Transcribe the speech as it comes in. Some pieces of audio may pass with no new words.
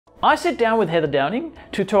I sit down with Heather Downing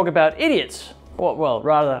to talk about idiots, or well,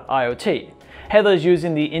 rather IoT. Heather's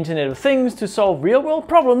using the Internet of Things to solve real-world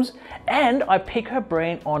problems, and I pick her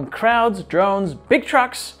brain on crowds, drones, big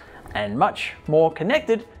trucks, and much more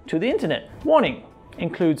connected to the internet. Warning,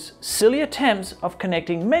 includes silly attempts of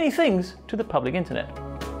connecting many things to the public internet.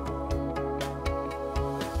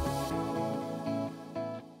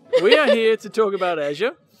 We are here to talk about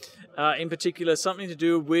Azure, in particular something to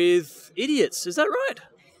do with idiots, is that right?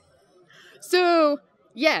 So,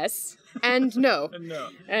 yes and no.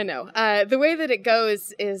 No. The way that it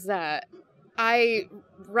goes is that I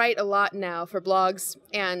write a lot now for blogs,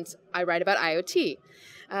 and I write about IoT.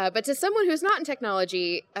 But to someone who's not in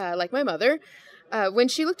technology, like my mother, when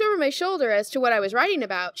she looked over my shoulder as to what I was writing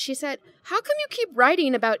about, she said, "How come you keep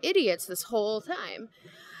writing about idiots this whole time?"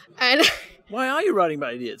 And why are you writing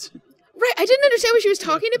about idiots? Right, I didn't understand what she was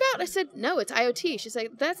talking about. I said, "No, it's IoT." She's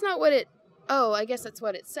like, "That's not what it... Oh, I guess that's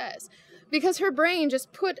what it says." Because her brain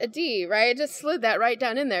just put a D, right? It just slid that right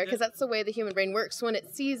down in there, because that's the way the human brain works. When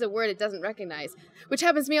it sees a word it doesn't recognize, which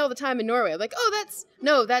happens to me all the time in Norway. I'm like, "Oh,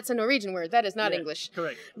 that's a Norwegian word. That is not English."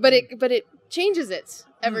 Correct. But it changes it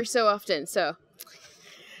ever so often. So,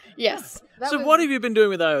 yes. So what have you been doing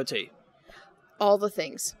with IoT? All the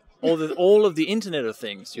things. All of the Internet of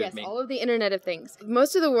Things, you Yes, mean? all of the Internet of Things.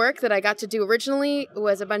 Most of the work that I got to do originally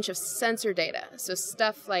was a bunch of sensor data. So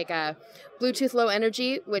stuff like Bluetooth Low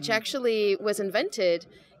Energy, which actually was invented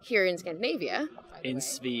here in Scandinavia. In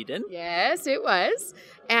Sweden? Yes, it was.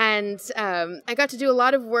 And I got to do a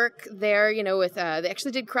lot of work there, with, they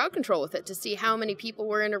actually did crowd control with it to see how many people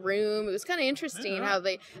were in a room. It was kind of interesting how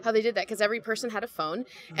they did that, because every person had a phone,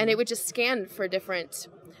 and it would just scan for different...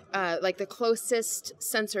 like the closest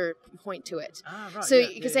sensor point to it. Right, so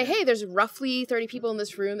you could say, hey, there's roughly 30 people in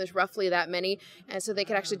this room, there's roughly that many, and so they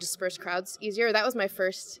could actually disperse crowds easier. That was my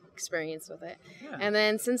first experience with it. Yeah. And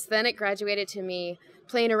then since then it graduated to me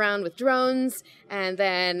playing around with drones, and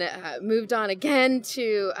then moved on again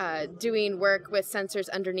to doing work with sensors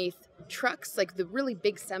underneath trucks, like the really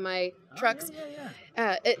big semi trucks.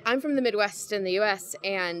 I'm from the Midwest in the US,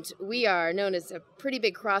 and we are known as a pretty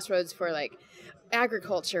big crossroads for like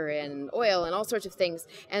agriculture and oil and all sorts of things.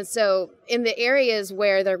 And so in the areas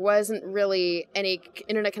where there wasn't really any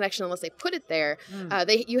internet connection unless they put it there,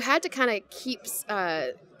 you had to kind of keep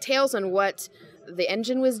tails on what the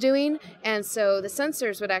engine was doing, and so the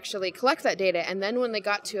sensors would actually collect that data, and then when they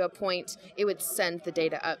got to a point, it would send the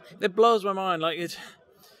data up. It blows my mind.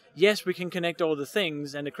 Yes, we can connect all the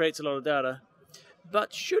things, and it creates a lot of data,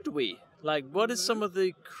 but should we? Like, what is some of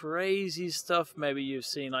the crazy stuff maybe you've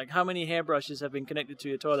seen? Like, how many hairbrushes have been connected to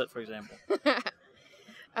your toilet, for example?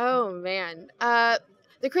 Oh, man.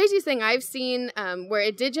 The craziest thing I've seen, where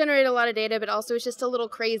it did generate a lot of data, but also it's just a little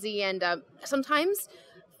crazy, and sometimes,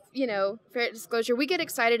 fair disclosure, we get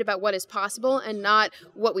excited about what is possible and not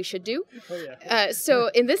what we should do. Oh, yeah. So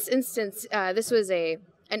in this instance, this was an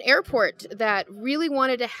airport that really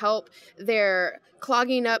wanted to help their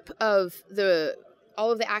clogging up of all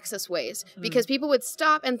of the access ways, because people would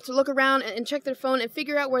stop and to look around and check their phone and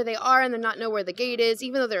figure out where they are and then not know where the gate is,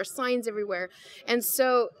 even though there are signs everywhere. And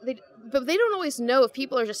so but they don't always know if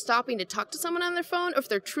people are just stopping to talk to someone on their phone or if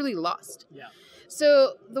they're truly lost. Yeah.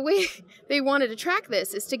 So the way they wanted to track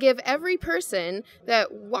this is to give every person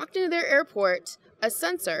that walked into their airport a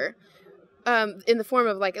sensor, in the form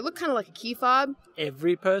of it looked kind of like a key fob.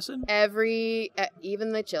 Every person?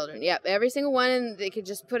 Even the children. Yep, every single one, and they could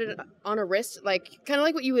just put it on a wrist, kind of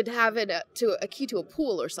like what you would have it to a key to a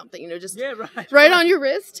pool or something, just right on your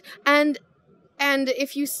wrist. And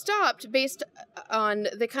if you stopped based on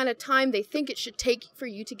the kind of time they think it should take for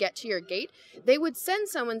you to get to your gate, they would send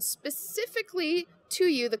someone specifically to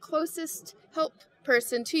you, the closest help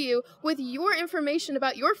person to you, with your information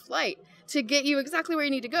about your flight to get you exactly where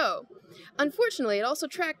you need to go. Unfortunately, it also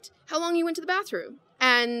tracked how long you went to the bathroom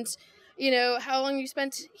and, how long you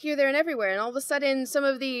spent here, there, and everywhere. And all of a sudden, some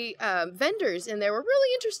of the vendors in there were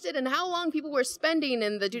really interested in how long people were spending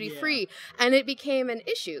in the duty-free. Yeah. And it became an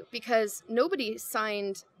issue because nobody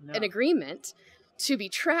signed an agreement to be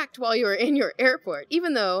tracked while you were in your airport,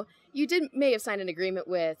 even though you may have signed an agreement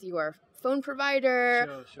with your phone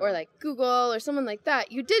provider or like Google or someone like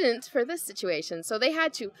that. You didn't for this situation. So they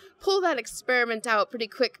had to pull that experiment out pretty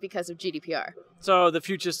quick because of GDPR. So the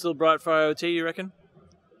future's still bright for IoT, you reckon?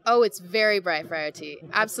 Oh, it's very bright for IoT.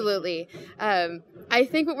 Absolutely. I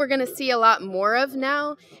think what we're going to see a lot more of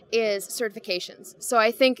now is certifications. So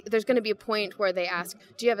I think there's going to be a point where they ask,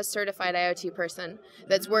 do you have a certified IoT person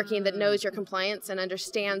that's working, that knows your compliance and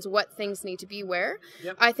understands what things need to be where?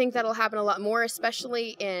 Yep. I think that'll happen a lot more,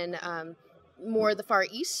 especially in more the Far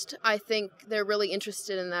East. I think they're really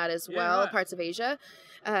interested in that as well, parts of Asia.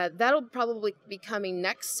 That'll probably be coming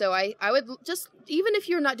next. So I would just, even if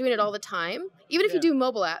you're not doing it all the time, even if you do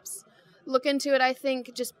mobile apps, look into it. I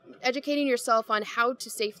think just educating yourself on how to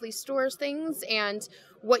safely store things and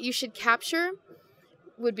what you should capture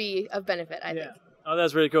would be of benefit, I think. Oh,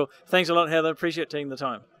 that's really cool. Thanks a lot, Heather. Appreciate taking the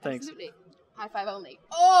time. Thanks. Absolutely. High five only.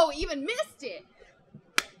 Oh, even missed it.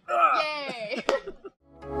 Yay.